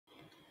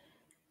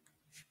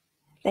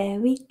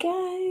There we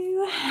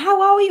go. How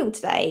are we all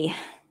today?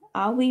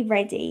 Are we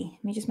ready?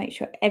 Let me just make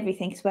sure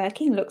everything is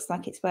working. Looks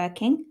like it's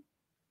working.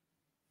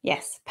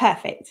 Yes,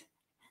 perfect.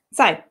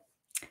 So,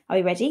 are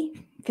we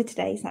ready for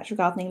today's Natural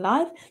Gardening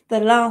Live? The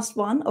last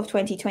one of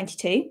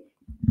 2022.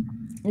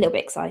 A little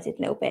bit excited,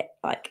 a little bit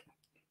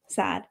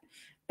sad,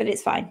 but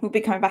it's fine. We'll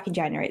be coming back in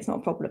January. It's not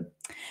a problem.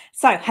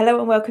 So, hello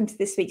and welcome to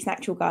this week's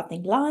Natural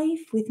Gardening Live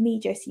with me,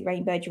 Josie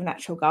Rainbird, your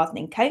natural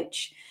gardening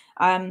coach.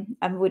 I'm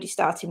already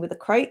starting with a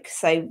croak,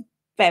 so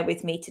bear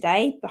with me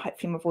today, but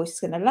hopefully my voice is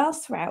going to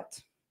last throughout.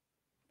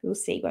 We'll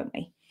see, won't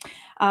we?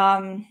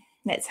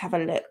 Let's have a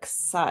look.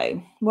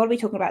 So, what are we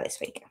talking about this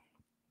week?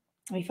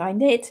 Let me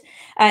find it.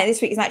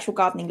 This week is Natural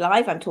Gardening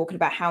Live. I'm talking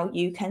about how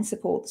you can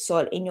support the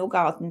soil in your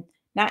garden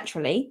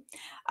naturally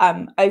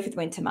over the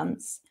winter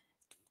months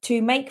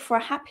to make for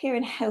a happier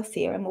and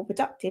healthier and more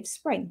productive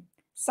spring.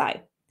 So,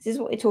 this is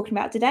what we're talking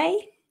about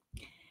today.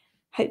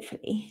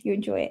 Hopefully, you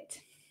enjoy it.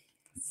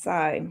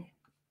 So,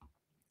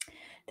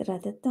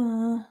 let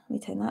me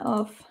turn that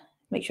off.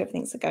 Make sure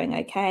everything's going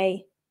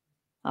okay.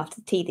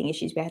 After the teething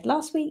issues we had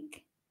last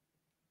week,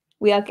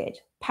 we are good.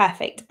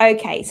 Perfect.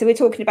 Okay, so we're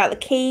talking about the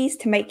keys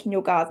to making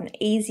your garden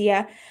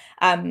easier,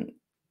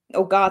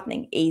 or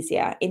gardening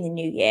easier in the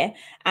new year,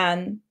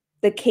 and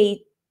the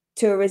key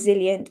to a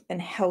resilient and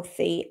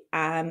healthy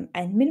and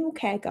minimal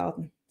care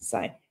garden.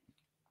 So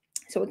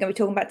we're going to be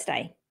talking about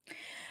today.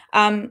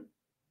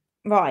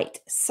 Right,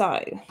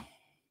 so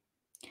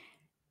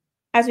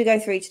as we go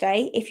through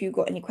today, if you've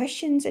got any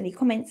questions, any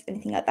comments,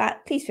 anything like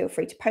that, please feel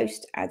free to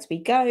post as we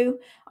go.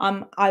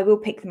 I will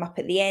pick them up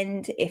at the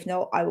end. If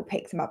not, I will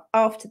pick them up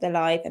after the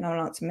live and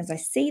I'll answer them as I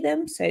see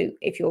them. So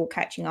if you're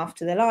catching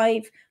after the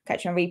live,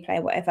 catching on replay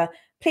or whatever,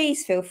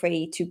 please feel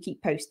free to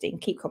keep posting,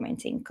 keep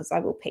commenting, because I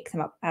will pick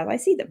them up as I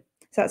see them.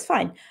 So that's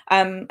fine.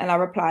 And I'll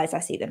reply as I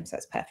see them. So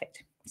that's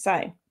perfect.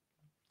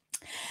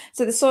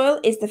 So the soil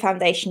is the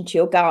foundation to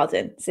your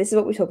garden. So this is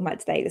what we're talking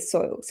about today, the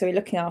soil. So we're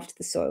looking after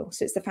the soil.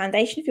 So it's the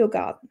foundation of your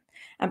garden.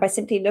 And by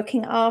simply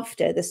looking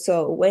after the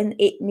soil when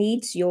it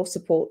needs your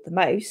support the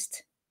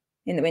most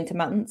in the winter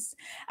months,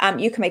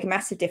 you can make a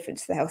massive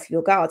difference to the health of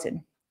your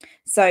garden.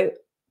 So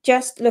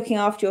just looking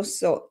after your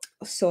soil,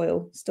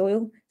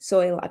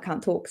 I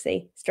can't talk,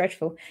 see, it's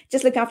dreadful.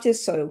 Just look after your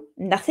soil,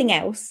 nothing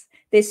else.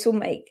 This will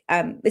make,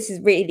 this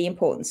is really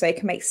important. So it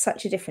can make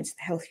such a difference to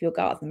the health of your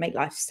garden, make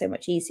life so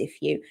much easier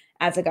for you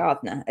as a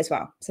gardener as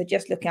well. So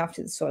just looking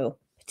after the soil,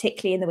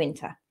 particularly in the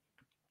winter.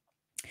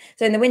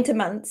 So in the winter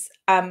months,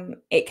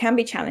 it can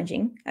be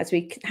challenging as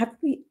we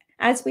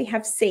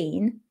have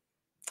seen,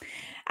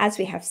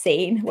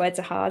 words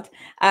are hard,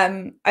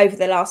 over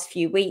the last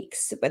few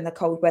weeks when the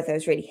cold weather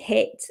has really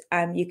hit.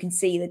 You can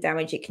see the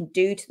damage it can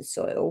do to the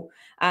soil,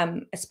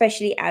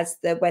 especially as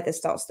the weather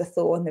starts to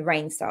thaw and the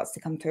rain starts to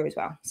come through as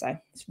well. So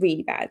it's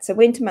really bad. So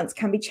winter months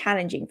can be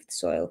challenging for the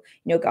soil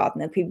in your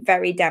garden and be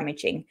very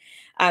damaging.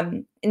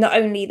 Not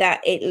only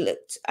that, if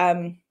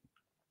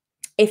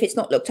it's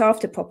not looked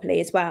after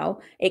properly as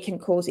well, it can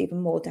cause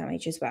even more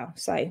damage as well.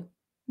 So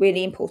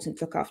really important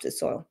to look after the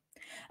soil.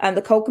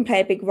 The cold can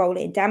play a big role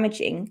in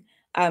damaging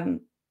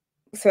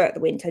throughout the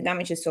winter,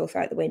 damages soil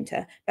throughout the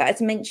winter. But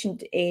as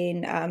mentioned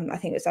in, I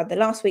think it was either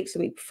last week's or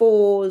the week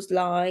before's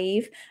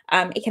live,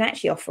 it can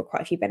actually offer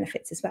quite a few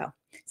benefits as well.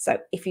 So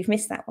if you've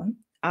missed that one,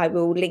 I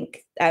will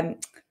link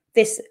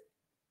this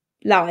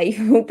live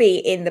will be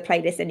in the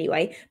playlist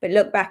anyway, but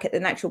look back at the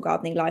Natural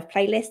Gardening Live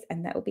playlist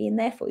and that will be in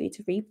there for you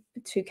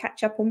to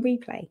catch up on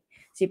replay.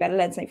 So you better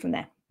learn something from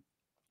there.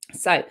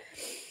 So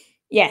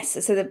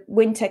yes, so the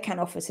winter can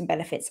offer some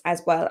benefits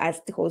as well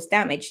as to cause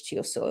damage to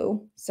your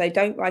soil. So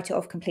don't write it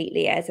off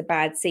completely as a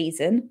bad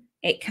season.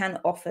 It can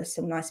offer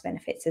some nice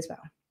benefits as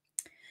well.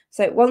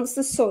 So once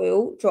the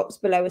soil drops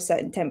below a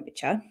certain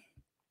temperature,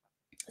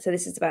 so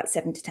this is about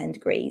 7 to 10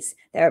 degrees,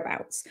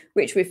 thereabouts,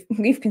 which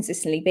we've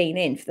consistently been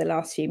in for the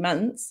last few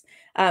months.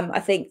 I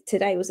think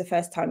today was the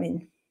first time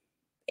in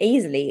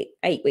easily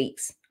 8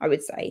 weeks, I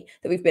would say,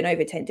 that we've been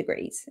over 10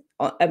 degrees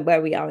and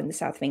where we are in the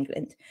south of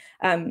England.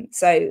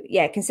 So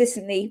yeah,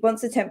 consistently,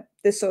 once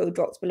the soil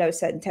drops below a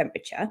certain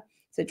temperature,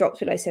 so it drops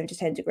below 7 to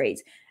 10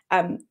 degrees,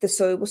 the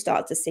soil will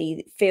start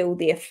to feel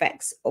the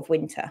effects of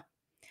winter.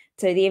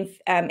 So the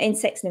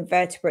insects and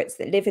invertebrates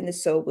that live in the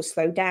soil will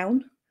slow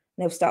down.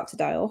 They'll start to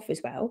die off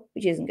as well,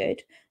 which isn't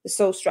good. The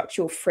soil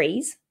structure will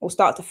freeze or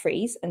start to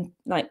freeze and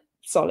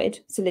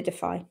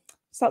solidify.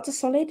 Start to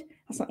solid?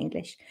 That's not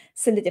English.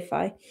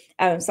 Solidify,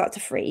 start to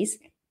freeze.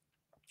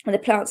 And the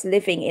plants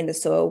living in the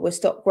soil will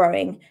stop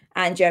growing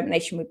and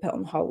germination will be put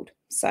on hold.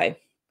 So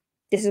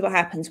this is what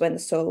happens when the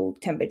soil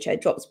temperature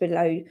drops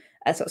below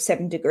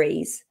 7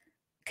 degrees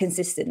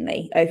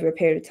consistently over a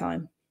period of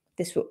time.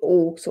 This will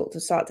all sort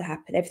of start to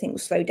happen. Everything will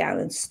slow down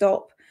and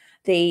stop.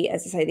 The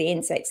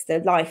insects, the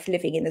life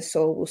living in the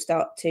soil will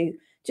start to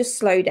just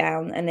slow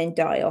down and then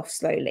die off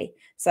slowly.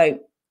 So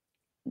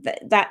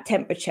that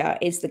temperature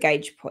is the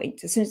gauge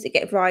point. As soon as it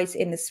gets rise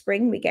in the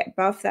spring, we get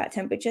above that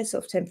temperature,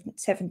 sort of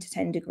 7 to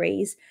 10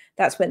 degrees.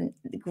 That's when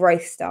the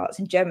growth starts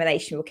and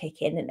germination will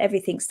kick in and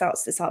everything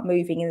starts to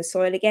moving in the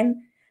soil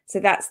again. So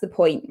that's the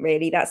point,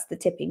 really. That's the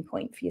tipping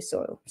point for your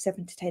soil,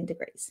 7 to 10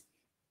 degrees.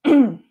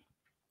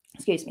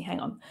 Excuse me, hang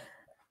on.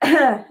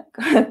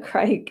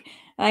 Craig,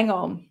 hang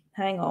on.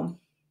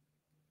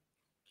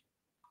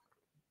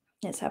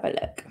 Let's have a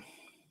look.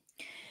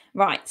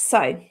 Right,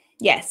 so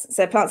yes,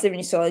 so plants living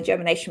in your soil,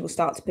 germination will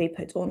start to be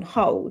put on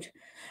hold.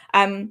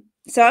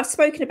 So I've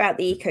spoken about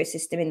the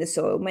ecosystem in the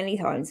soil many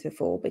times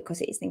before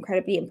because it is an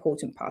incredibly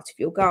important part of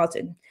your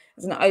garden.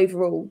 As an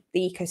overall,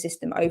 the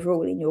ecosystem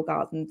overall in your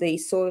garden, the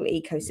soil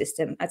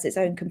ecosystem as its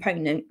own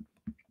component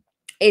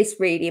is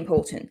really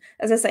important.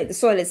 As I say, the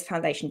soil is the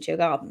foundation to your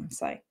garden,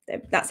 so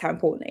that's how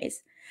important it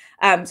is.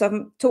 So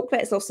I've talked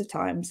about this lots of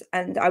times,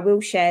 and I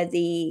will share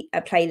the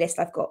playlist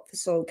I've got for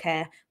soil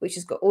care, which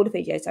has got all the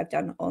videos I've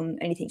done on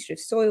anything to do with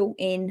soil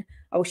in.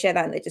 I will share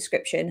that in the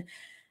description.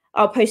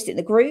 I'll post it in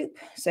the group.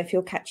 So if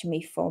you're catching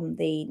me from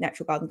the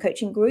Natural Garden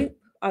Coaching group,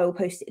 I will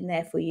post it in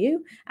there for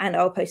you. And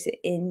I'll post it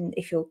in,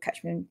 if you're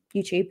catching me on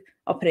YouTube,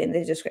 I'll put it in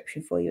the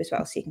description for you as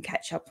well, so you can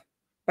catch up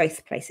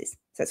both places.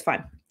 So it's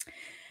fine.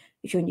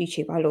 If you're on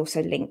YouTube, I'll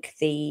also link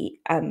the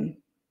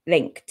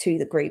link to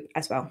the group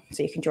as well,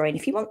 so you can join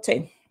if you want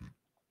to.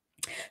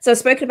 So I've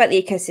spoken about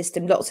the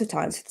ecosystem lots of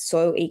times, the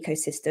soil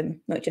ecosystem,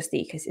 not just the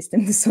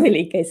ecosystem, the soil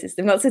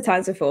ecosystem, lots of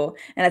times before.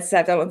 And as I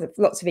said, I've done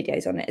lots of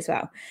videos on it as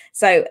well.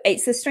 So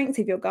it's the strength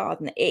of your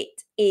garden.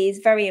 It is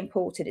very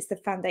important. It's the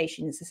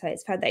foundation, as I say,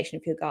 it's the foundation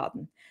of your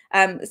garden.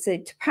 So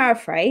to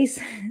paraphrase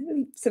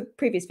some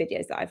previous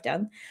videos that I've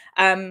done,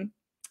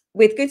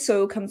 with good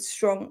soil comes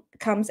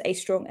a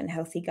strong and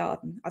healthy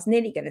garden. I was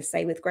nearly going to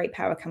say with great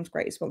power comes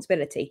great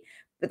responsibility,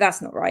 but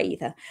that's not right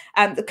either.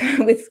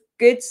 With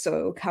good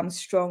soil comes a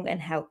strong and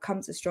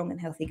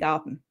healthy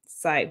garden.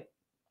 So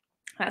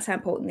that's how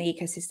important the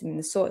ecosystem in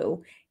the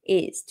soil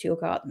is to your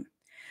garden.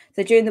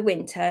 So during the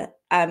winter,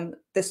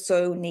 the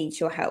soil needs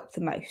your help the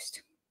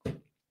most.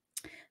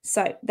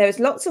 So there's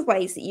lots of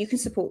ways that you can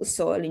support the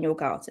soil in your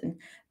garden,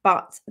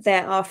 but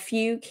there are a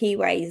few key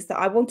ways that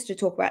I wanted to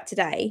talk about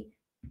today,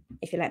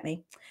 if you let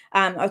me.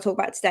 I'll talk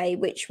about today,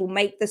 which will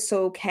make the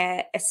soil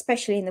care,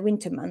 especially in the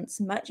winter months,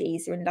 much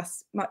easier and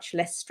much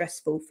less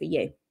stressful for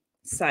you.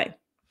 So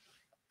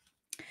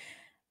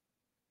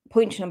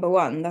point number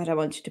one that I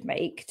wanted to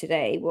make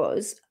today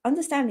was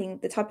understanding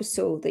the type of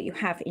soil that you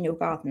have in your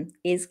garden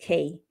is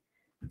key.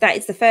 That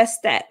is the first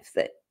step.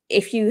 That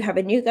if you have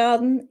a new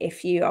garden,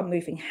 if you are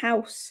moving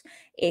house,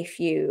 if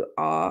you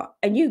are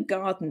a new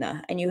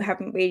gardener and you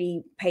haven't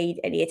really paid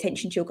any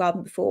attention to your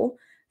garden before,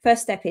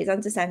 first step is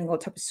understanding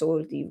what type of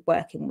soil you're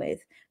working with,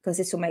 because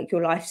this will make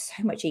your life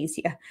so much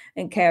easier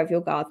and care of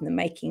your garden and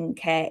making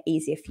care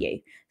easier for you.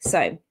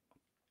 So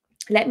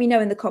let me know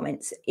in the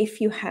comments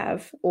if you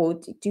have or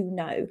do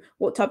know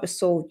what type of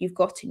soil you've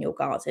got in your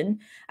garden.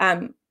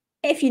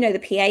 If you know the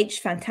pH,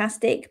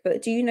 fantastic,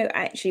 but do you know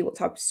actually what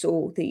type of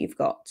soil that you've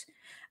got?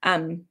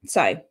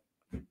 So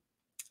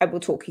I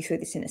will talk you through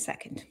this in a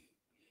second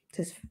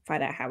to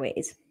find out how it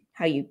is,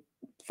 how you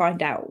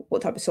find out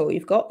what type of soil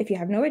you've got if you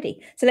haven't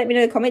already. So let me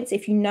know in the comments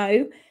if you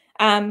know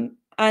and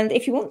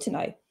if you want to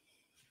know.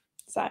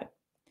 So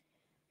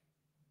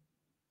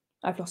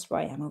I've lost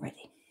where I am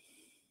already.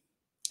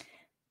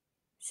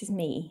 This is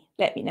me.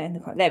 Let me know in the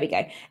comments. There we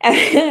go.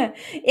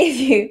 If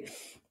you...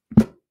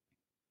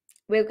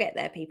 We'll get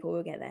there, people.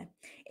 We'll get there.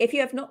 If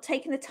you have not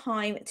taken the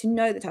time to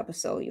know the type of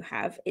soil you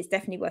have, it's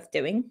definitely worth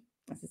doing.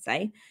 As I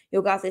say,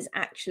 your garden is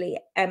actually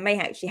may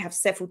actually have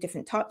several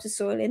different types of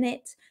soil in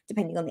it,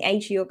 depending on the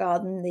age of your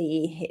garden,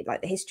 the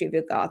history of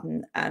your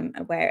garden, and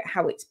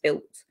how it's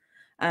built.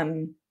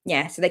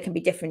 Yeah, so there can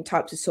be different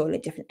types of soil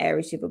in different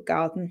areas of your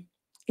garden,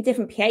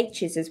 different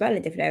pHs as well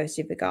in different areas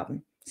of your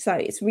garden. So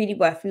it's really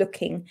worth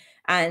looking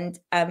and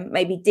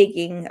maybe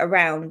digging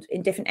around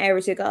in different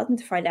areas of your garden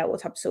to find out what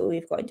type of soil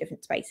you've got in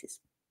different spaces.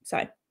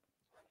 So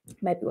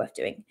maybe worth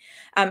doing.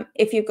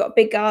 If you've got a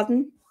big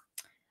garden,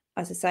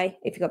 as I say,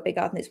 if you've got a big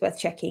garden, it's worth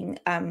checking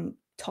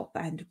top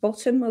and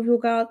bottom of your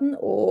garden,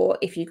 or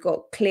if you've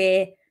got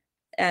clear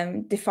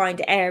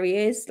defined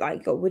areas, like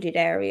you've got a wooded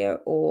area,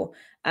 or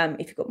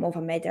if you've got more of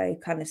a meadow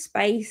kind of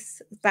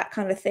space, that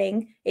kind of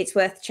thing, it's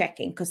worth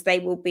checking because they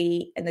will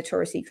be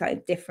notoriously kind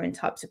of different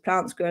types of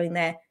plants growing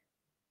there,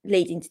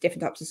 leading to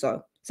different types of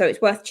soil. So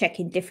it's worth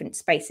checking different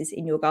spaces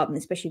in your garden,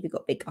 especially if you've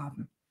got a big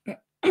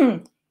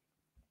garden.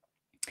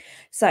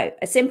 So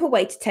a simple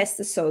way to test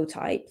the soil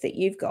type that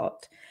you've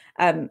got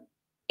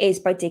is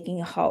by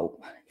digging a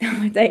hole.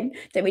 I don't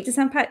mean to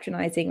sound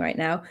patronizing right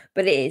now,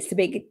 but it is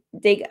to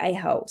dig a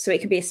hole. So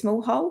it can be a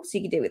small hole, so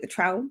you can do it with a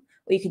trowel,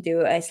 or you can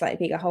do a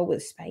slightly bigger hole with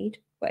a spade,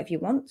 whatever you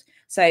want.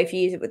 So if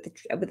you use it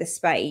with a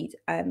spade,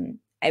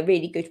 a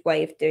really good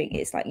way of doing it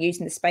is like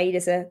using the spade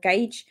as a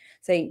gauge.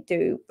 So you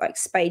do like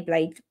spade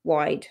blade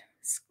wide,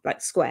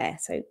 like square.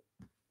 So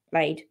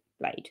blade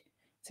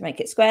to make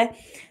it square.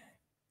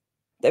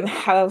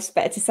 How else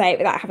better to say it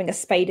without having a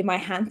spade in my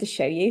hand to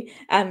show you.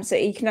 So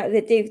you can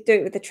either do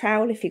it with the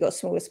trowel if you've got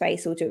smaller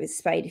space, or do it with a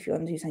spade if you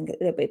want to do something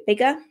a little bit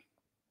bigger.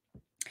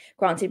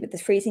 Granted, with the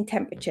freezing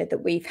temperature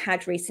that we've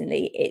had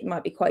recently, it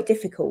might be quite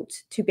difficult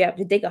to be able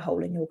to dig a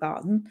hole in your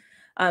garden.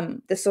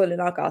 The soil in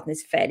our garden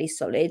is fairly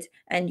solid,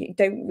 and you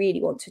don't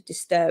really want to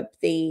disturb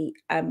the,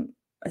 as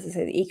I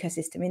say, the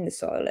ecosystem in the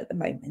soil at the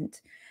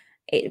moment.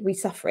 It will be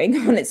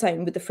suffering on its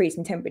own with the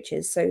freezing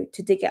temperatures. So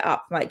to dig it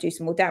up might do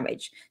some more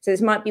damage. So this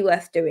might be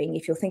worth doing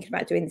if you're thinking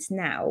about doing this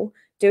now.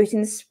 Do it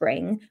in the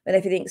spring when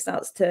everything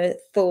starts to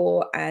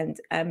thaw and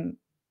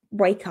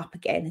wake up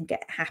again and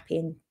get happy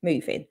and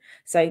moving.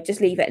 So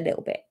just leave it a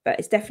little bit, but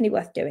it's definitely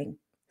worth doing.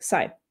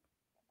 So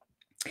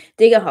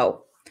dig a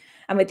hole.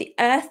 And with the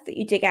earth that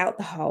you dig out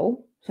the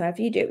hole, so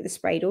however you do it with a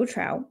spade or a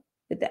trowel,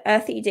 with the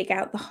earth that you dig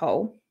out the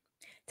hole,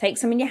 take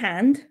some in your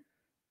hand,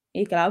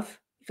 your glove.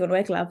 If you want to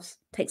wear gloves,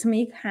 take some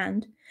in your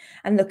hand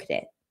and look at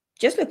it.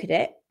 Just look at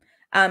it.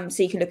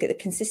 So you can look at the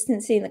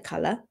consistency and the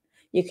colour.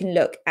 You can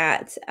look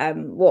at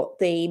what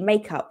the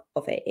makeup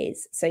of it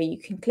is. So you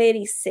can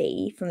clearly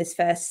see from this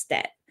first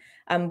step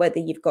whether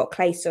you've got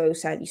clay soil,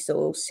 sandy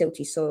soil,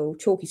 silty soil,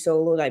 chalky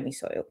soil, or loamy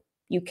soil.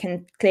 You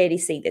can clearly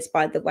see this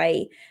by the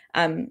way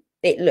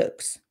it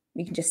looks.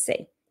 You can just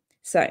see.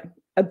 So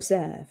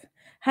observe.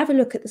 Have a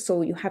look at the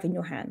soil you have in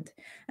your hand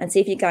and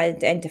see if you can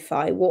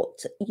identify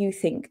what you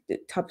think the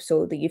type of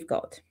soil that you've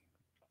got.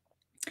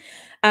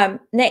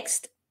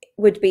 Next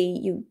would be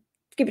you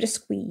give it a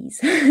squeeze.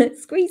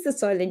 Squeeze the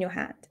soil in your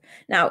hand.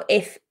 Now,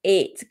 if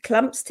it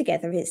clumps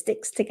together, if it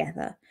sticks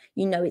together,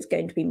 you know it's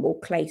going to be more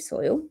clay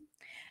soil.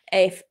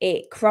 If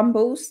it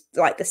crumbles,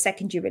 like the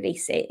second you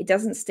release it, it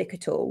doesn't stick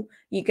at all,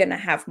 you're going to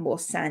have more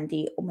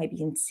sandy or maybe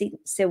even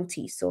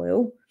silty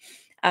soil.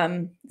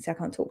 So I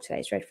can't talk today,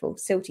 it's dreadful.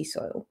 Silty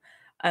soil.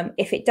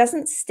 If it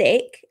doesn't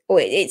stick, or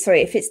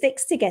if it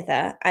sticks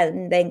together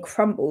and then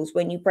crumbles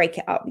when you break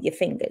it up with your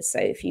fingers. So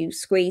if you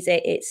squeeze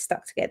it, it's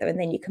stuck together, and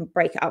then you can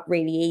break it up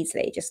really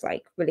easily, just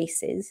like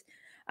releases.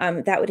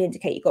 That would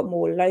indicate you've got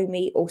more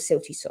loamy or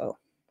silty soil.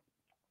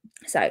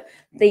 So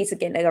these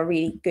again are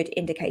really good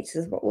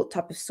indicators of what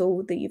type of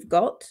soil that you've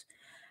got.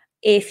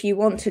 If you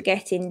want to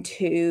get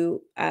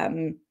into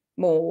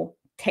more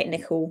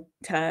technical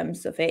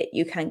terms of it,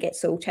 you can get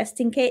soil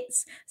testing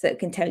kits, so it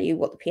can tell you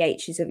what the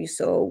pH is of your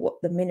soil, what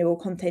the mineral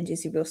content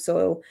is of your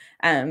soil,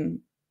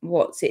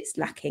 what it's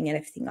lacking and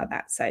everything like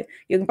that. So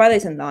you can buy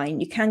those online.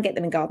 You can get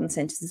them in garden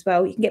centres as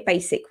well. You can get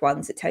basic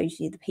ones that tells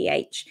you the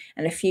pH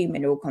and a few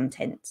mineral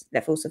content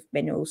levels of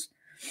minerals.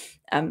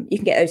 You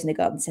can get those in the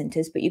garden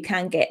centres, but you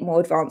can get more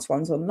advanced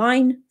ones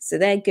online, so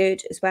they're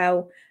good as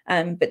well.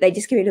 But they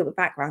just give you a little bit of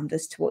background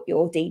as to what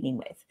you're dealing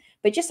with.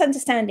 But just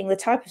understanding the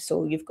type of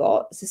soil you've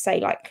got, so say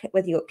like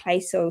whether you've got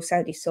clay soil,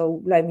 sandy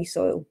soil, loamy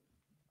soil,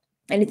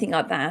 anything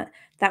like that,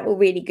 that will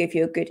really give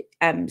you a good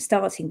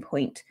starting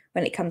point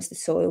when it comes to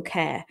soil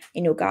care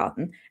in your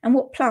garden and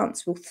what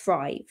plants will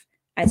thrive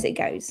as it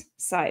goes.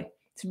 So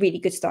it's a really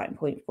good starting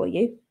point for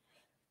you.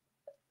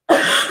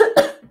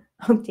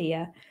 Oh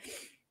dear.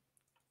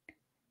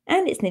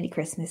 And it's nearly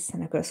Christmas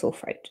and I've got a sore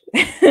throat.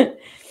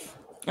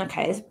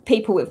 Okay, there's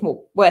people with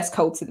worse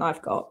colds than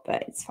I've got,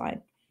 but it's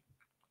fine.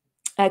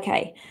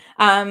 Okay,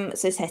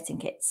 so testing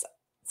kits.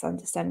 So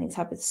understanding the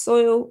type of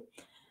soil.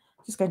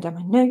 Just going down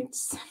my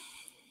notes.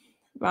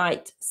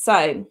 Right,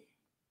 so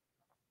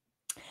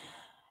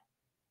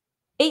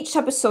each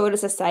type of soil,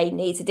 as I say,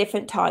 needs a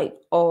different type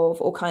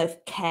of or kind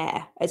of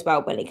care as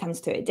well when it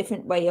comes to it. A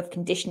different way of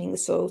conditioning the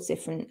soil,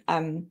 different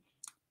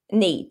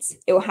needs.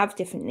 It will have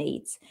different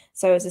needs.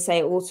 So as I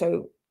say,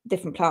 also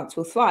different plants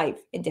will thrive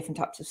in different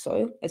types of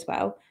soil as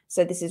well.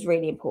 So this is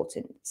really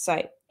important.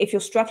 So if you're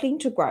struggling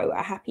to grow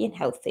a happy and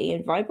healthy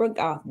and vibrant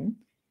garden,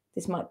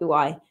 this might be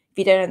why. If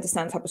you don't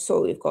understand the type of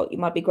soil you've got, you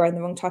might be growing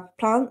the wrong type of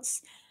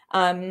plants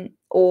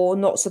or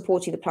not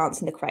supporting the plants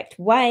in the correct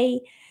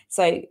way.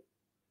 So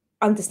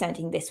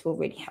understanding this will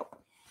really help.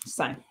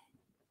 So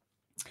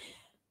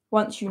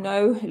once you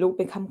know, it'll all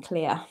become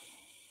clear.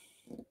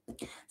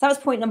 So that was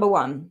point number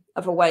one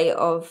of a way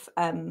of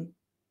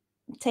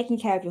taking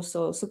care of your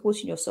soil,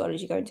 supporting your soil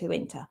as you go into the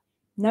winter.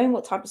 Knowing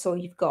what type of soil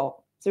you've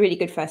got is a really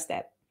good first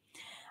step.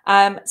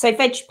 So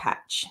veg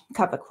patch,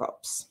 cover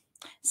crops.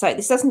 So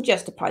this doesn't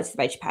just apply to the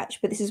veg patch,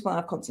 but this is what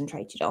I've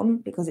concentrated on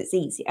because it's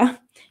easier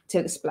to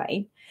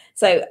explain.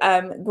 So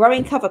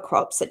growing cover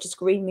crops such as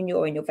green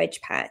manure in your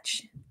veg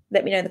patch.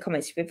 Let me know in the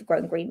comments if you've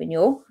grown green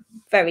manure.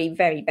 Very,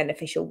 very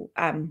beneficial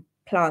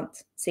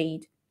plant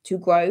seed to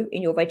grow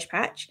in your veg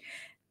patch.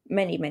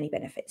 Many, many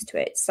benefits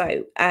to it.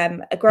 So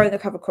growing a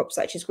cover crop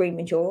such as green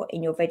manure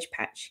in your veg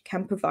patch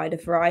can provide a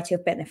variety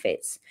of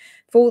benefits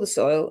for the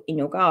soil in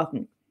your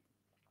garden,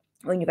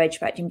 or in your veg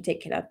patch in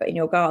particular, but in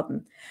your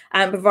garden.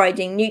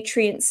 Providing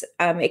nutrients,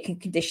 it can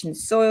condition the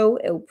soil,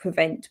 it will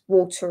prevent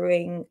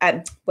weathering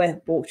and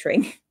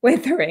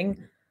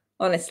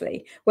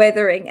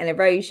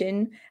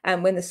erosion.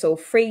 When the soil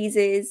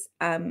freezes,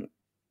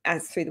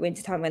 as through the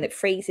winter time when it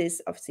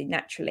freezes, obviously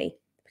naturally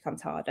it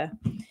becomes harder.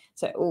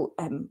 So it will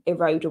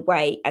erode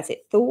away as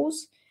it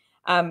thaws,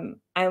 and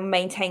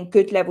maintain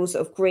good levels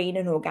of green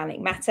and organic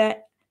matter.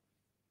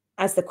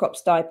 As the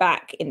crops die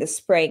back in the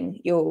spring,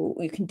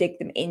 you can dig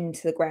them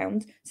into the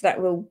ground, so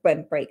that will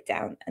then break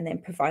down and then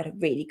provide a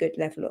really good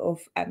level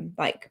of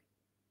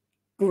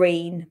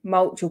green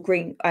mulch or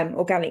green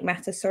organic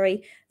matter,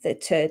 sorry,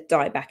 to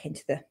die back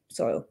into the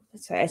soil.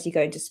 So as you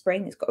go into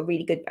spring, it's got a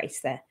really good base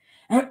there.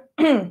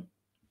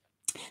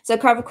 So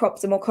cover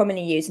crops are more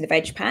commonly used in the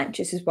veg patch.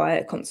 This is why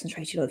I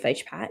concentrated on the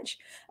veg patch,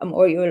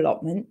 or your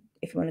allotment,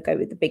 if you want to go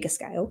with the bigger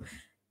scale.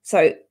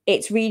 So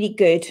it's really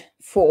good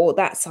for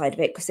that side of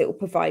it because it will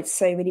provide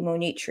so many more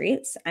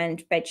nutrients,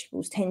 and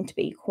vegetables tend to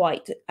be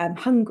quite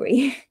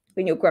hungry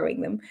when you're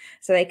growing them.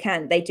 So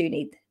they do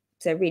need,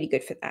 so really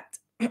good for that.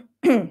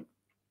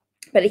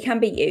 But it can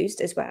be used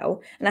as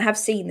well, and I have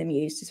seen them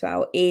used as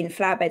well in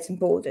flower beds and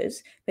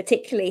borders,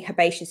 particularly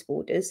herbaceous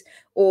borders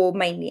or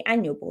mainly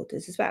annual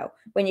borders as well.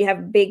 When you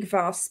have big,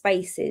 vast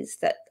spaces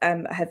that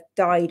have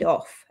died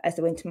off as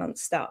the winter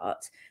months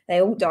start,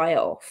 they all die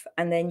off,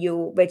 and then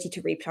you're ready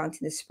to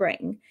replant in the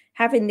spring.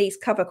 Having these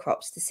cover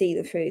crops to see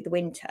them through the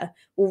winter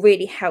will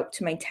really help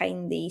to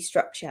maintain the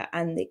structure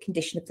and the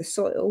condition of the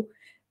soil.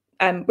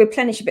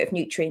 Replenish a bit of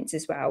nutrients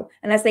as well.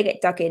 And as they get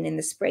dug in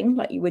the spring,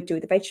 like you would do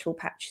with the vegetable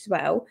patch as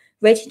well,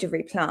 ready to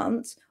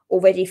replant or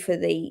ready for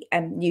the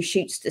new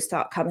shoots to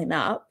start coming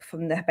up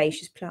from the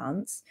herbaceous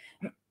plants,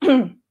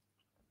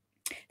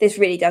 this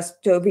really does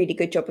do a really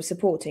good job of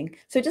supporting.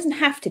 So it doesn't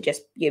have to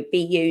just be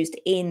used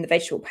in the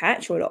vegetable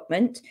patch or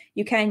allotment.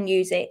 You can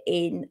use it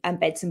in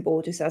beds and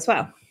borders as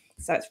well.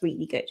 So it's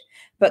really good.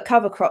 But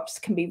cover crops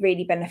can be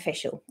really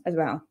beneficial as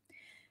well.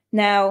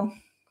 Now,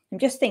 I'm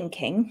just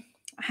thinking,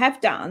 I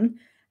have done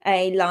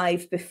a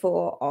live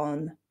before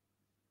on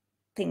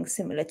things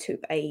similar to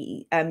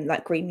a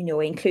like green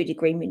manure, included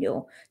green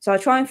manure. So I'll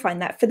try and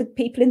find that for the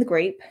people in the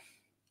group.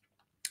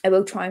 I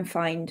will try and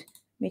find, let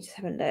me just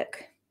have a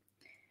look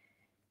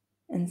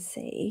and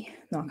see.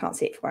 No, I can't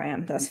see it from where I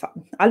am. That's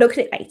fine. I'll look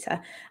at it later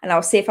and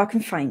I'll see if I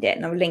can find it,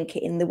 and I'll link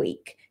it in the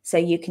week so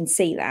you can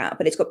see that.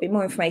 But it's got a bit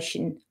more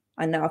information.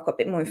 I know I've got a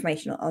bit more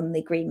information on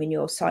the green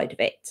manure side of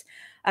it.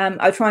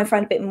 I'll try and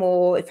find a bit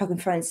more if I can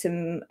find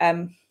some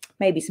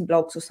maybe some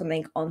blogs or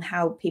something on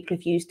how people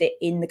have used it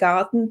in the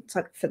garden,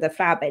 so for the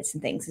flower beds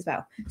and things as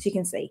well, so you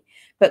can see.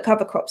 But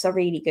cover crops are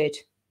really good,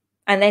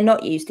 and they're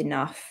not used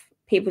enough.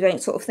 People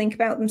don't sort of think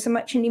about them so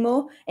much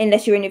anymore,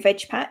 unless you're in a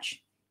veg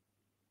patch.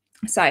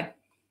 So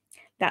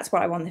that's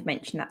why I wanted to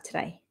mention that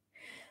today.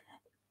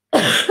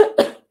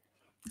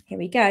 Here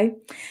we go.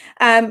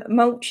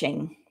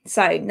 Mulching.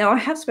 So now I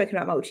have spoken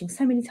about mulching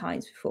so many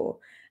times before,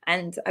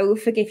 and I will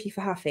forgive you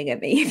for huffing at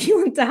me if you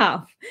want to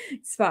huff.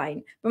 It's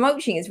fine. But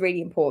mulching is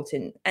really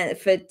important, and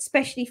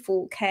especially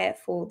for care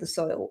for the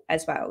soil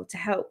as well, to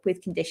help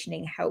with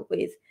conditioning, help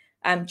with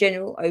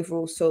general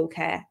overall soil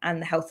care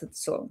and the health of the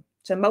soil.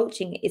 So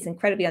mulching is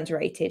incredibly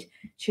underrated,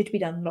 should be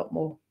done a lot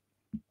more.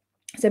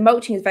 So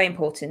mulching is very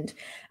important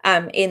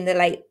in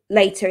the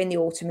later in the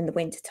autumn and the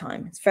winter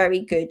time. It's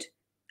very good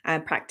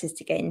practice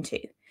to get into.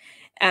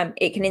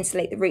 It can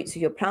insulate the roots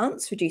of your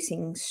plants,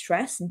 reducing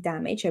stress and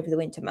damage over the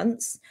winter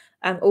months,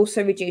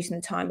 also reducing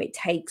the time it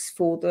takes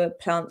for the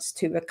plants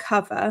to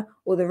recover,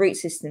 or the root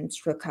systems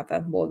to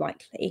recover, more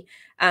likely,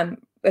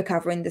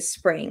 recover in the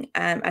spring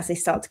as they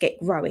start to get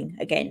growing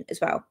again as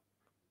well.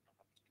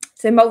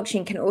 So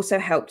mulching can also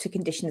help to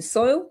condition the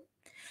soil,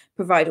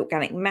 provide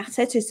organic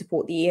matter to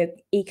support the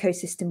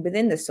ecosystem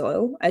within the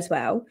soil as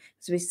well.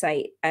 As we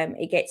say,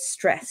 it gets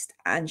stressed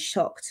and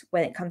shocked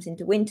when it comes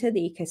into winter.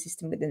 The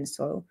ecosystem within the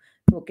soil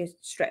will get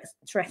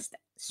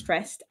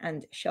stressed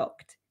and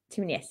shocked.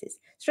 Too many S's.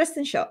 Stressed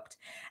and shocked,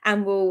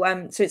 and will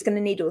so it's going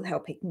to need all the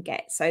help it can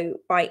get. So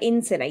by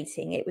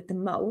insulating it with the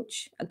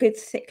mulch, a good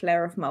thick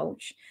layer of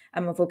mulch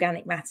of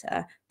organic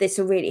matter, this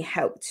will really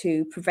help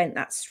to prevent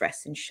that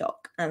stress and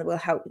shock, and will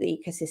help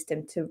the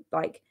ecosystem to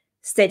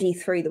steady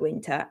through the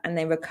winter and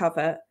then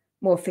recover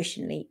more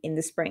efficiently in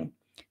the spring.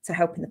 So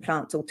helping the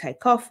plants all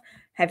take off,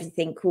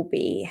 everything will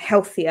be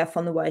healthier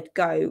from the word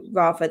go,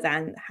 rather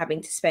than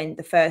having to spend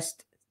the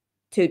first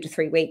 2 to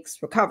 3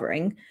 weeks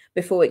recovering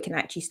before it can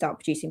actually start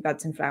producing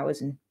buds and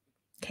flowers and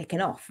kicking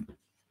off.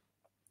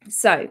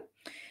 So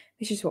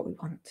this is what we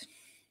want.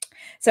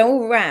 So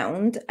all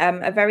around,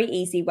 a very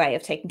easy way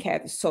of taking care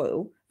of the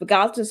soil,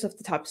 regardless of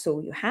the type of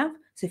soil you have.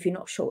 So if you're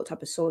not sure what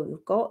type of soil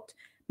you've got,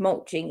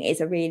 mulching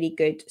is a really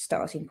good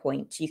starting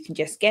point. You can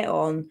just get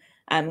on,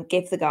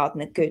 give the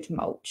garden a good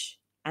mulch,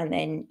 and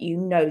then you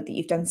know that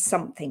you've done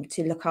something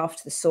to look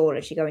after the soil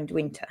as you go into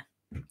winter.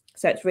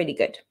 So it's really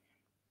good.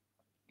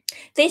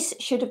 This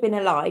should have been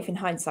alive in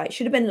hindsight,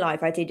 should have been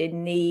alive. I did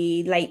in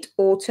the late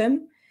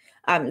autumn,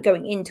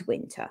 going into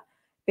winter,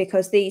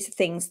 because these are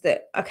things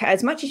that, okay,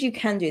 as much as you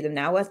can do them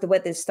now, as the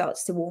weather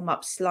starts to warm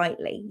up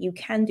slightly, you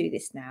can do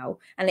this now,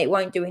 and it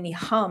won't do any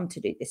harm to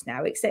do this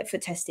now, except for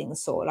testing the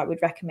soil. I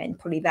would recommend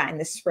probably that in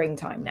the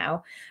springtime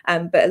now,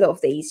 but a lot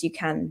of these you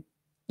can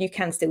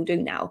still do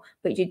now,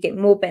 but you'd get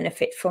more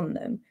benefit from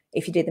them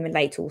if you did them in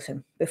late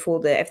autumn,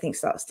 before everything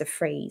starts to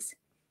freeze.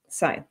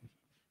 So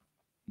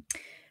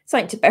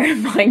something to bear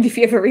in mind if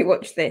you ever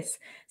rewatch this.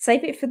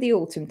 Save it for the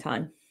autumn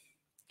time.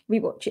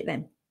 Rewatch it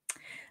then.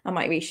 I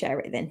might reshare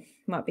it then.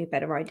 Might be a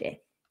better idea.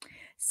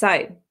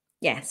 So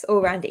yes, all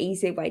around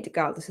easier way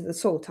regardless of the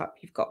soil type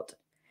you've got.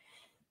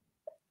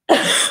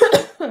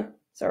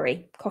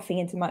 Sorry, coughing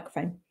into the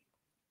microphone.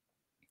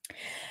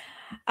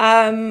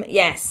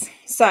 Yes.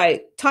 So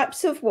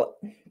types of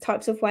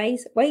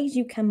ways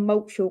you can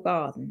mulch your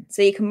garden.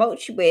 So you can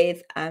mulch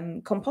with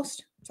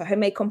compost, so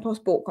homemade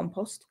compost, bought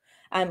compost.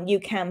 You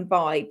can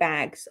buy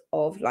bags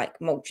of like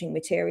mulching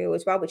material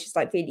as well, which is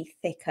like really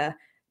thicker,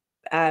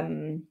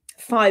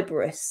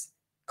 fibrous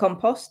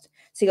compost.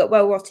 So you got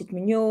well rotted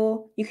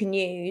manure you can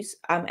use.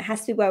 It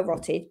has to be well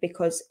rotted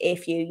because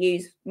if you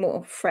use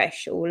more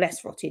fresh or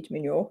less rotted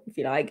manure, if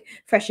you like,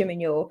 fresher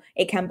manure,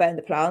 it can burn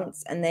the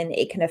plants and then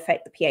it can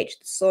affect the pH of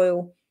the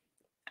soil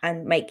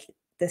and make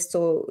the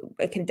soil,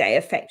 it can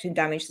affect and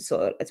damage the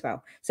soil as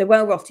well. So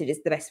well rotted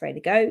is the best way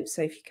to go.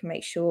 So if you can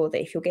make sure that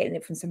if you're getting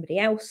it from somebody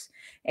else,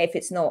 if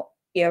it's not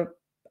your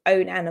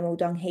own animal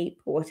dung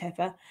heap or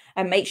whatever,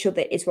 and make sure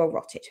that it's well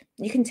rotted.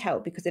 You can tell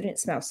because it doesn't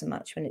smell so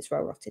much when it's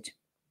well rotted.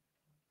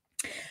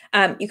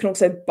 You can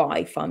also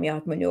buy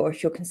farmyard manure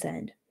if you're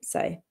concerned.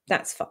 So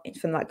that's fine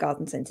from like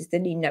garden centres,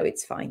 then you know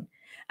it's fine.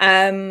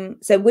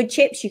 So wood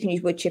chips, you can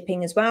use wood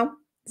chipping as well.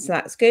 So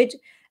that's good.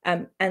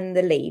 And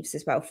the leaves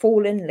as well,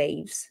 fallen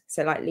leaves.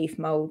 So like leaf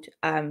mold,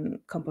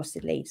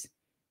 composted leaves.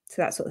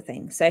 So that sort of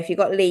thing. So if you've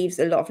got leaves,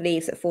 a lot of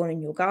leaves that fall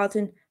in your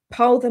garden,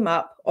 pile them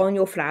up on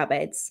your flower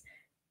beds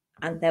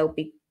and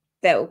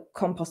they'll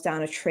compost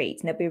down a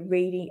treat and they'll be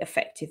really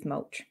effective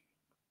mulch.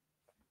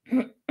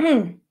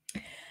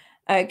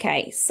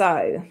 Okay,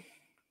 so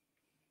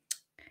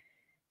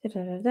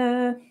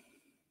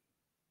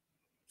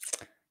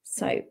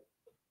so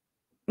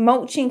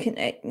mulching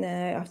can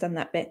no, I've done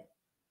that bit.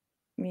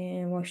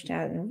 Yeah, washed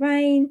out in the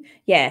rain.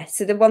 Yeah,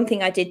 so the one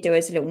thing I did do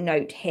as a little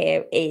note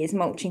here is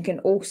mulching can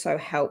also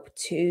help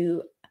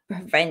to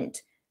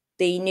prevent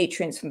the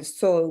nutrients from the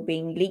soil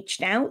being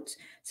leached out.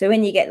 So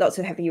when you get lots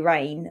of heavy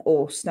rain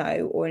or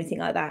snow or anything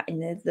like that,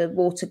 and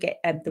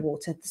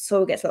the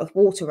soil gets a lot of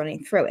water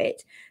running through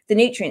it, the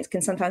nutrients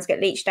can sometimes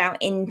get leached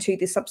out into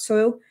the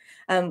subsoil,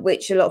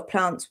 which a lot of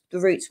plants, the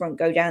roots won't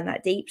go down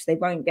that deep, so they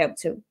won't be able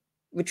to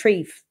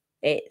retrieve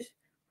it.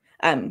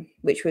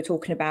 Which we're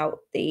talking about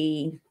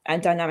the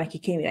dynamic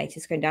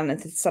accumulators going down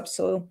into the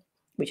subsoil,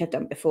 which I've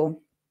done before.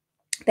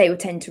 They will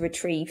tend to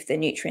retrieve the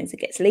nutrients that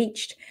gets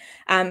leached.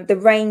 The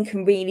rain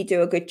can really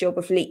do a good job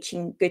of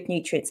leaching good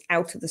nutrients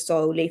out of the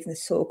soil, leaving the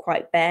soil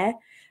quite bare.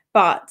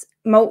 But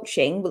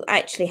mulching will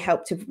actually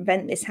help to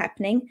prevent this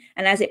happening.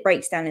 And as it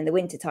breaks down in the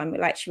wintertime, it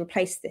will actually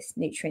replace this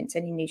nutrients,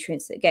 any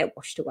nutrients that get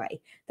washed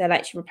away. They'll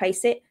actually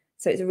replace it.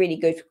 So it's a really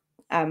good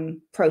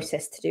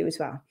process to do as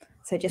well.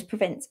 So it just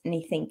prevents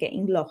anything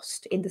getting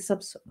lost in the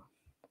subsoil.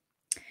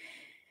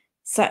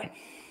 So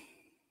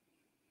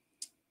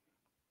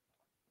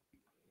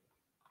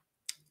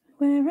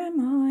where am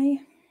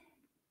I?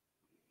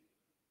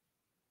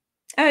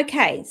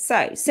 Okay,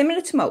 so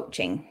similar to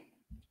mulching,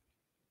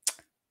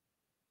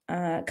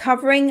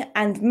 covering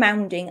and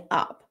mounding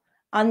up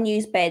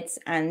unused beds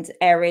and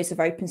areas of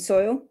open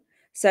soil.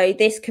 So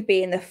this could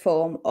be in the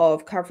form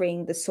of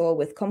covering the soil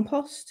with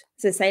compost,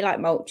 so say like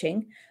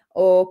mulching,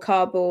 or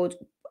cardboard,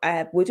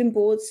 wooden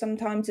boards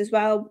sometimes as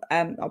well,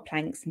 or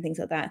planks and things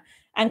like that,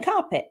 and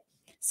carpet.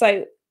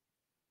 So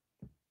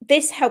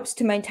this helps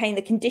to maintain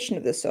the condition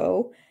of the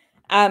soil,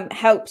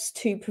 helps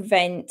to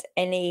prevent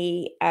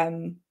any,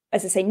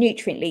 as I say,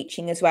 nutrient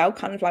leaching as well,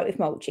 kind of like with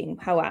mulching,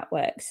 how that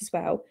works as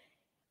well.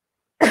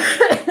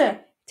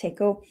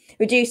 Tickle.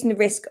 Reducing the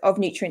risk of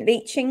nutrient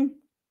leaching,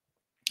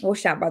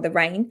 washed out by the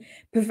rain,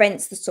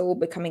 prevents the soil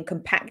becoming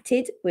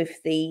compacted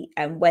with the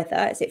weather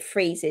as it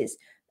freezes.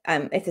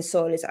 If the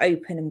soil is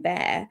open and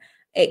bare,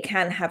 it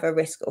can have a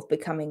risk of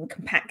becoming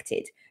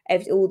compacted.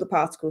 All the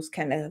particles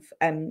kind of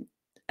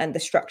and the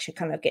structure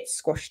kind of gets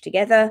squashed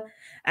together,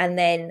 and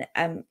then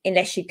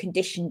unless you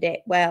conditioned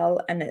it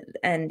well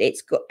and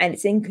it's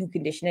in good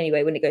condition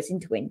anyway when it goes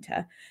into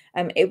winter,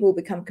 it will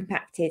become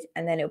compacted,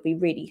 and then it'll be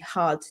really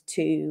hard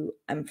to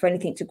for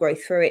anything to grow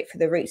through it, for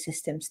the root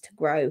systems to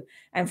grow,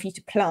 and for you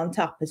to plant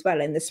up as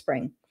well in the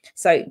spring.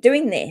 So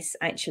doing this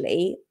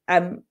actually,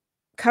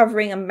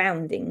 covering and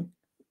mounding,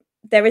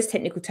 there is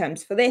technical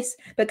terms for this,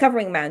 but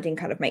covering and mounding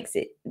kind of makes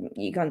it,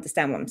 you can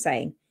understand what I'm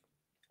saying.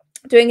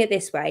 Doing it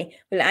this way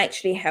will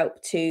actually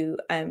help to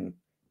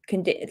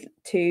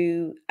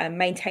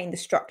maintain the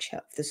structure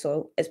of the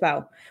soil as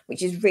well,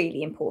 which is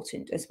really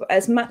important.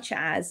 As much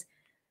as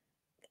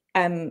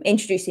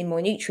introducing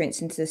more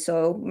nutrients into the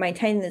soil,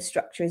 maintaining the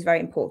structure is very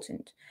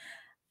important.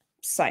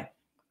 So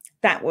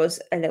that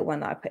was a little one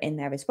that I put in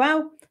there as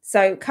well.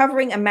 So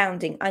covering and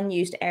mounding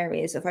unused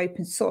areas of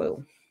open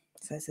soil.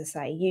 So as I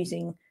say,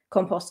 using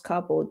compost,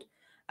 cardboard,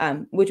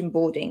 wooden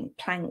boarding,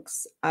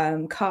 planks,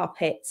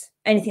 carpet,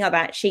 anything like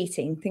that,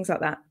 sheeting, things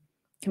like that,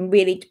 can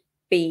really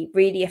be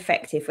really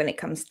effective when it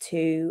comes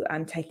to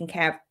taking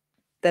care of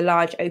the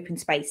large open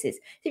spaces.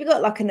 So if you've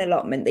got like an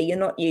allotment that you're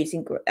not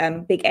using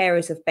big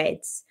areas of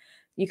beds,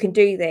 you can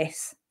do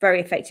this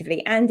very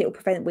effectively, and it will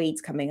prevent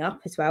weeds coming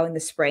up as well in the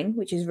spring,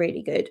 which is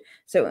really good.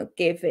 So it'll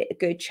give it a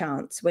good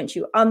chance. Once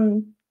you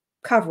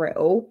uncover it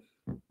all,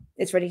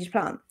 it's ready to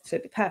plant. So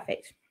it'd be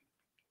perfect.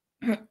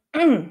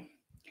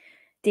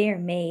 Dear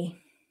me.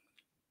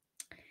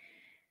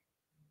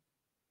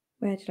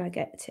 Where did I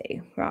get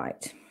to?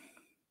 Right.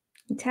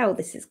 You can tell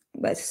this is,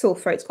 well, sore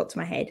throat's got to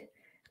my head.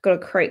 I've got a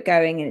croak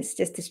going and it's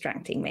just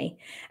distracting me.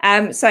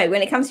 So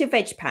when it comes to your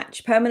veg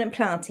patch, permanent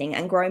planting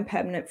and growing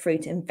permanent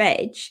fruit and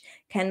veg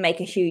can make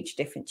a huge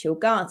difference to your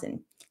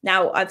garden.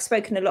 Now, I've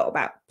spoken a lot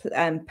about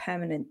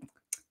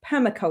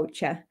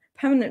permaculture,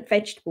 permanent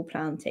vegetable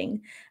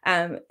planting,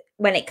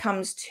 when it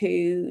comes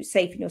to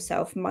saving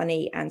yourself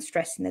money and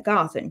stress in the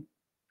garden.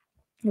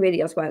 It really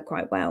does work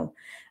quite well.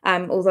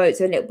 Although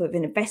it's a little bit of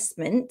an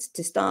investment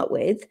to start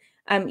with,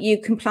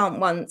 you can plant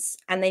once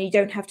and then you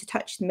don't have to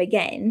touch them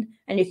again,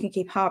 and you can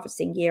keep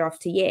harvesting year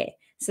after year.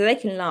 So they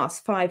can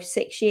last 5,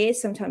 6 years,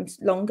 sometimes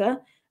longer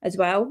as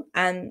well.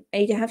 And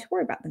you don't have to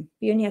worry about them.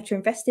 You only have to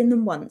invest in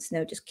them once and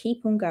they'll just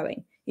keep on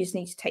going. You just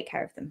need to take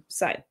care of them.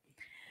 So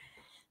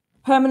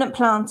permanent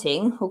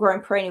planting or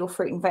growing perennial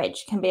fruit and veg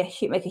can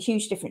make a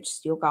huge difference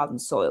to your garden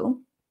soil.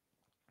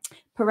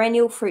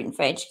 Perennial fruit and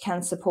veg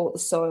can support the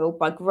soil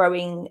by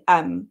growing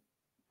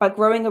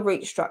a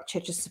root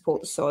structure to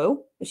support the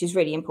soil, which is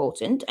really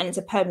important. And it's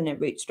a permanent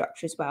root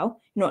structure as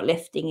well. You're not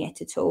lifting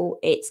it at all.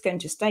 It's going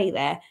to stay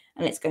there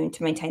and it's going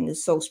to maintain the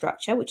soil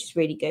structure, which is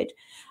really good.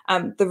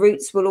 The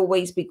roots will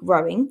always be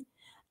growing.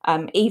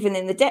 Even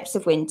in the depths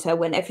of winter,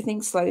 when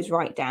everything slows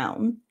right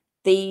down,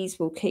 these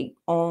will keep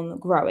on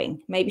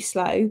growing. Maybe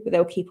slow, but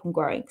they'll keep on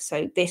growing.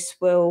 So this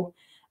will...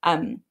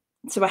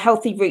 So a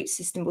healthy root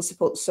system will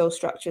support the soil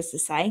structure, as I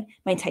say,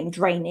 maintain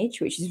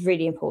drainage, which is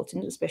really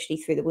important, especially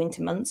through the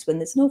winter months when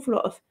there's an awful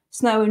lot of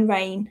snow and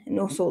rain and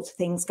all sorts of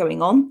things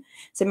going on.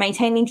 So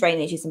maintaining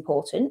drainage is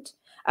important.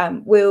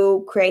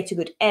 We'll create a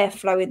good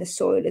airflow in the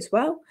soil as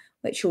well,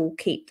 which will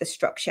keep the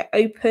structure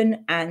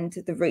open, and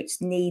the roots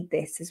need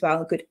this as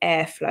well, a good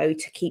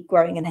airflow to keep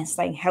growing and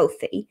staying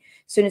healthy.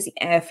 As soon as the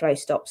airflow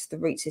stops, the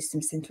root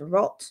systems tend to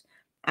rot,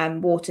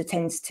 and water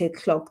tends to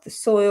clog the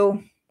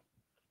soil,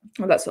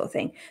 all that sort of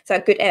thing. So a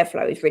good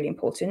airflow is really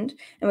important,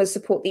 and will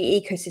support the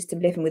ecosystem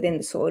living within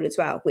the soil as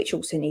well, which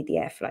also need the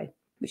airflow,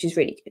 which is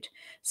really good.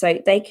 So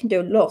they can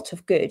do a lot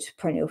of good,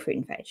 perennial fruit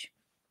and veg.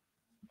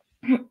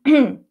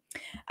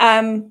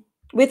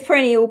 With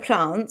perennial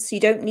plants, you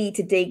don't need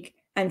to dig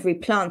and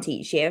replant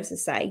each year, as I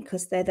say,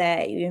 because they're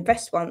there. You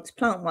invest once,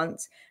 plant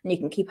once, and you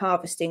can keep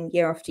harvesting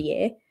year after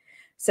year.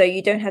 So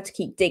you don't have to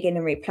keep digging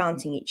and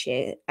replanting each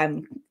year.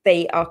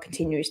 They are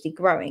continuously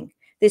growing.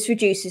 This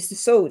reduces the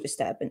soil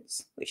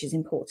disturbance, which is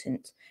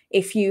important.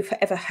 If you've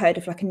ever heard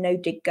of like a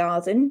no-dig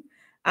garden,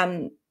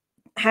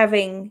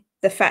 having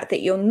the fact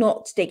that you're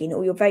not digging,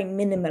 or you're very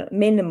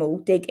minimal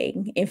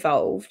digging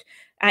involved,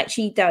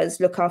 actually does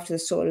look after the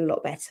soil a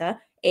lot better.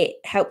 It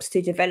helps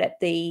to develop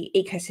the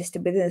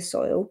ecosystem within the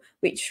soil,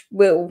 which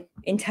will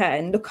in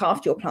turn look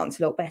after your plants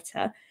a lot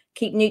better,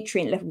 keep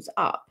nutrient levels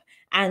up,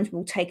 and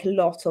will take a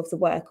lot of the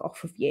work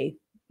off of you,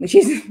 which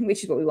is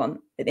what we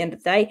want at the end of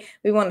the day.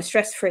 We want a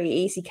stress-free,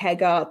 easy care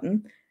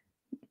garden.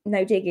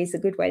 No dig is a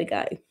good way to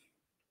go.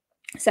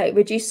 So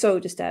reduce soil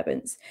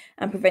disturbance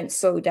and prevent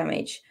soil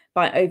damage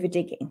by over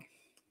digging.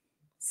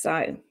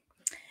 So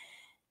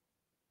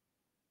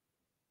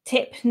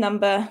tip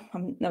number,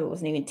 no, it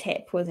wasn't even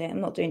tip, was it?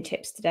 I'm not doing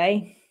tips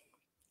today.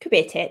 Could be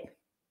a tip.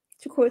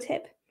 To call a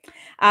tip.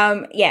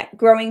 Yeah,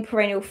 growing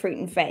perennial fruit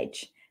and veg.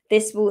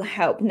 This will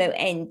help no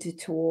end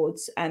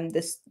towards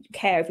the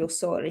care of your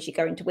soil as you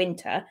go into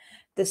winter.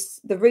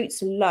 The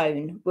roots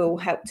alone will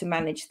help to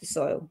manage the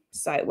soil,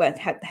 so it won't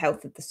help the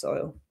health of the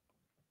soil.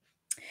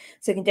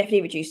 So it can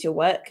definitely reduce your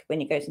work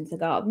when it goes into the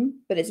garden,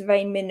 but it's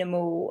very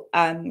minimal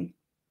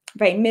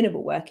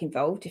work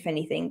involved, if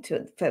anything,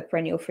 for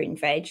perennial fruit and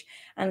veg,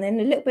 and then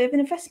a little bit of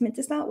an investment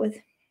to start with.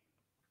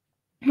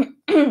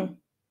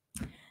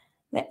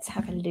 Let's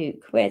have a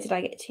look. Where did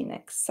I get to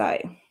next? So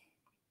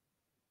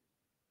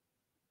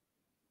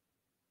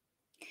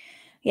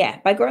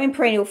yeah, by growing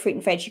perennial fruit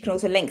and veg, you can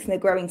also lengthen the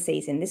growing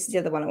season. This is the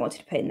other one I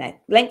wanted to put in there.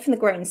 Lengthen the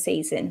growing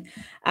season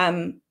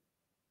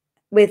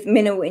with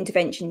minimal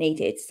intervention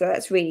needed. So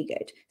that's really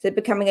good. So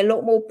becoming a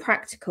lot more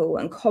practical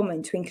and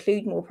common to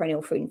include more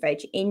perennial fruit and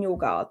veg in your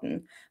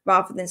garden,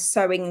 rather than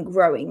sowing and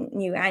growing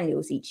new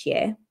annuals each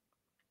year.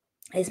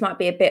 This might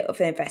be a bit of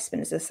an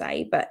investment, as I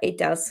say, but it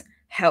does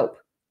help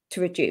to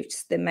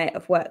reduce the amount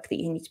of work that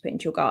you need to put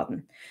into your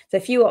garden. So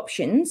a few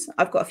options.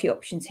 I've got a few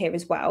options here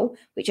as well,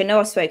 which I know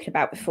I've spoken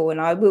about before,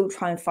 and I will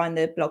try and find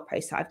the blog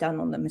post that I've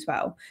done on them as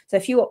well. So a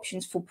few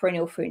options for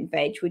perennial fruit and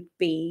veg would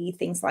be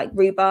things like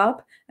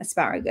rhubarb,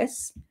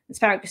 asparagus.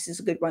 Asparagus is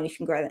a good one if you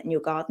can grow that in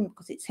your garden,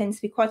 because it tends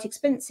to be quite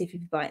expensive if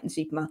you buy it in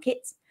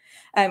supermarkets.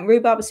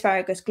 Rhubarb,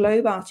 asparagus,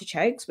 globe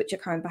artichokes, which are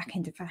coming back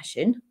into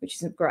fashion,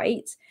 which is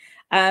great.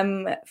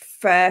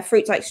 For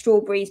fruits like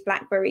strawberries,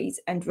 blackberries,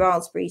 and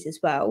raspberries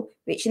as well,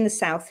 which in the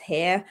south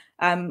here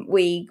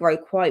we grow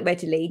quite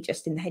readily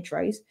just in the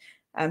hedgerows.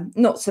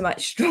 Not so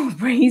much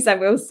strawberries, I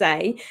will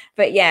say,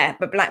 but yeah,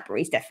 but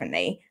blackberries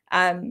definitely.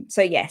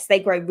 So yes, they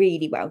grow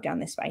really well down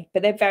this way,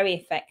 but they're very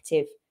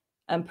effective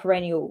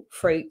perennial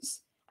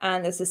fruits.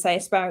 And as I say,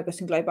 asparagus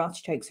and globe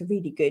artichokes are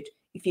really good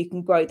if you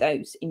can grow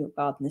those in your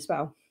garden as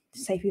well, to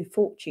save you a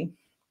fortune.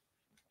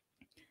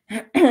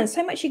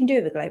 So much you can do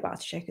with a globe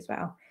artichoke as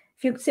well.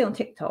 If you can see on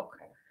TikTok,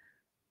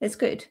 it's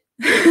good.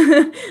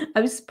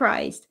 I was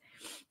surprised,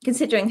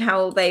 considering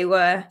how they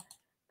were,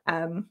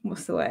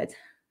 what's the word?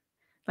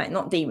 Like,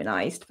 not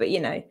demonized, but, you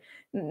know,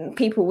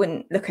 people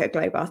wouldn't look at a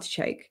globe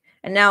artichoke.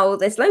 And now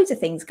there's loads of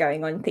things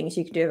going on, things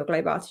you can do with a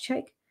globe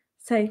artichoke.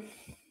 So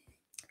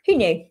who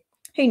knew?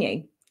 Who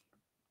knew?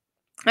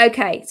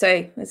 Okay,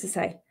 so as I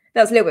say,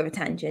 that was a little bit of a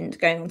tangent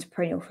going on to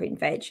perennial fruit and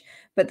veg,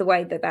 but the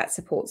way that that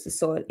supports the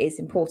soil is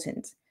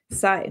important.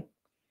 So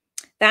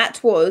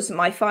that was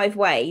my 5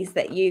 ways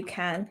that you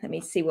can, let me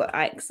see what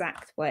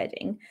exact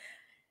wording.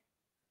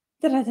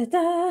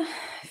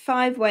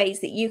 5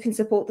 ways that you can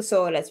support the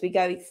soil as we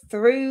go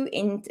through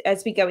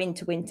as we go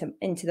into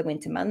the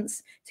winter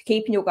months, to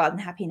keeping your garden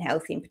happy and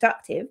healthy and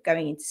productive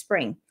going into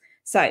spring.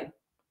 So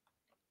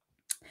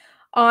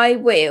I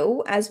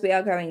will, as we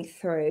are going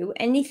through,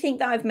 anything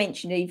that I've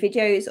mentioned, any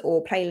videos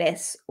or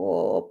playlists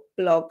or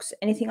blogs,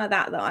 anything like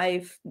that that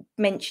I've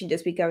mentioned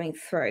as we're going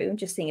through, I'm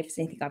just seeing if there's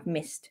anything I've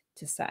missed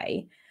to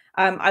say.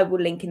 I will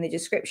link in the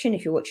description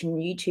if you're watching on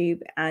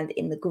YouTube, and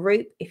in the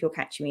group if you're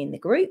catching me in the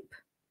group.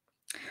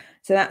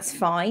 So that's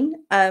fine.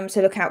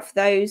 So look out for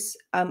those.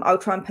 I'll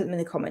try and put them in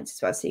the comments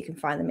as well, so you can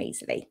find them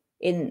easily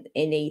in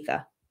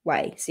either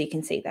way, so you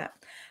can see that.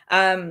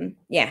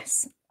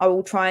 Yes, I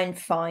will try and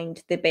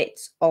find the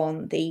bits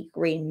on the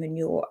green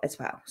manure as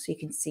well, so you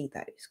can see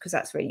those, because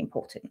that's really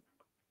important.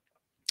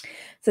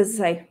 So as I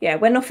say, yeah,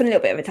 went off on a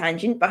little bit of a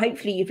tangent, but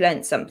hopefully you've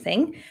learned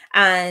something,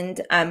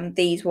 and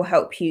these will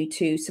help you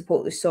to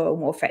support the soil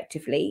more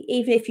effectively.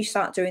 Even if you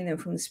start doing them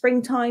from the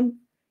springtime,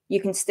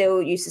 you can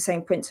still use the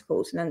same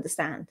principles and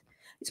understand.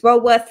 It's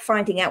well worth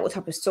finding out what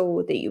type of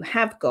soil that you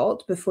have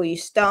got before you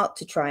start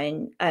to try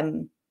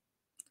and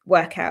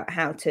work out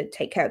how to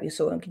take care of your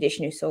soil and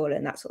condition your soil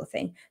and that sort of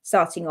thing.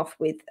 Starting off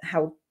with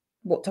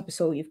what type of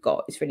soil you've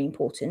got is really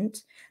important.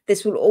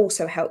 This will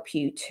also help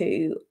you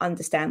to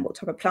understand what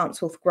type of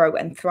plants will grow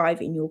and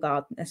thrive in your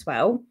garden as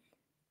well.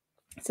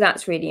 So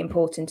that's really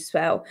important as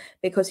well,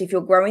 because if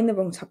you're growing the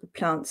wrong type of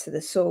plants to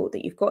the soil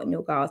that you've got in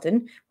your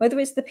garden, whether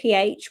it's the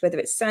pH, whether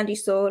it's sandy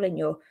soil and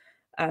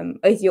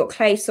your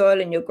clay soil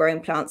and you're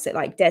growing plants that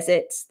like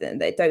deserts, that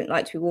they don't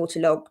like to be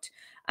waterlogged,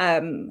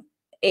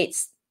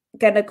 it's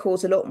going to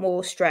cause a lot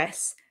more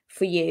stress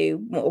for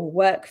you, more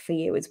work for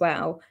you as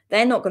well.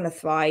 They're not going to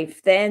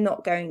thrive. They're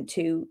not going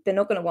to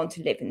want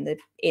to live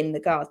in the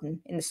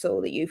garden, in the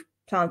soil that you've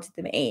planted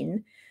them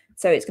in.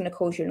 So it's going to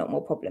cause you a lot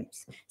more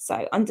problems.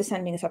 So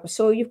understanding the type of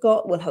soil you've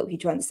got will help you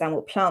to understand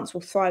what plants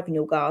will thrive in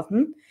your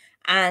garden,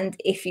 and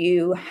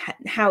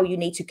how you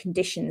need to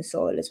condition the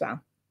soil as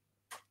well.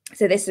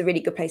 So this is a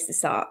really good place to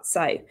start.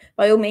 So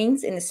by all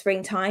means, in the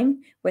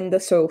springtime, when the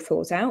soil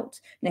thaws out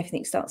and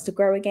everything starts to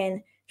grow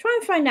again, try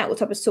and find out what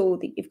type of soil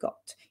that you've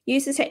got.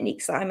 Use the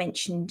techniques that I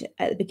mentioned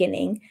at the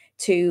beginning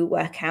to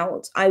work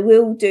out. I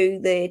will do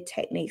the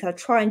techniques. I'll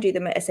try and do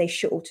them as a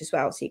short as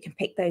well, so you can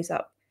pick those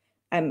up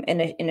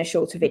in a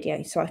shorter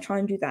video. So I'll try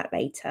and do that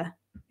later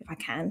if I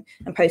can,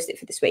 and post it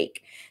for this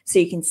week so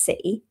you can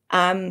see.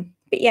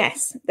 But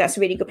yes, that's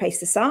a really good place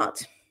to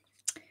start.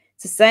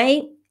 To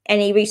say,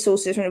 any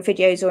resources from the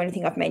videos or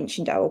anything I've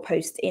mentioned, I will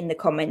post in the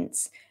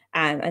comments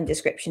and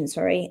description,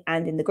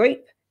 and in the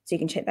group, so you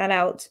can check that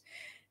out.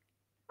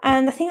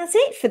 And I think that's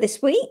it for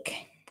this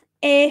week.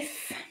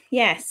 If,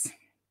 yes,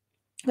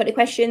 got any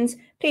questions,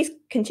 please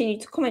continue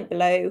to comment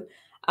below.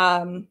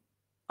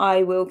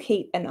 I will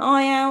keep an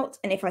eye out,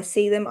 and if I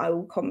see them, I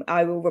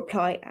will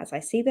reply as I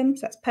see them.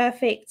 So that's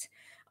perfect.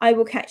 I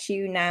will catch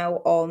you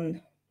now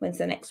on, when's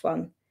the next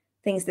one?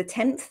 I think it's the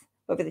 10th,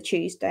 whether the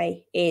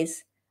Tuesday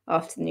is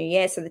after the new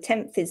year. So the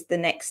 10th is the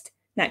next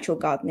Natural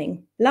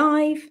Gardening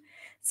Live.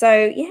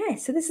 So yeah,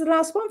 so this is the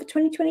last one for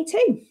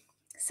 2022.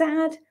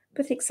 Sad,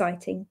 but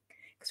exciting,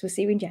 because we'll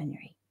see you in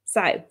January.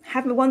 So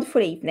have a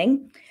wonderful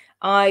evening.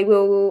 I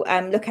will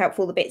look out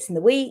for all the bits in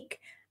the week,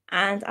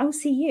 and I will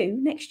see you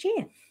next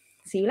year.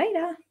 See you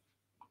later.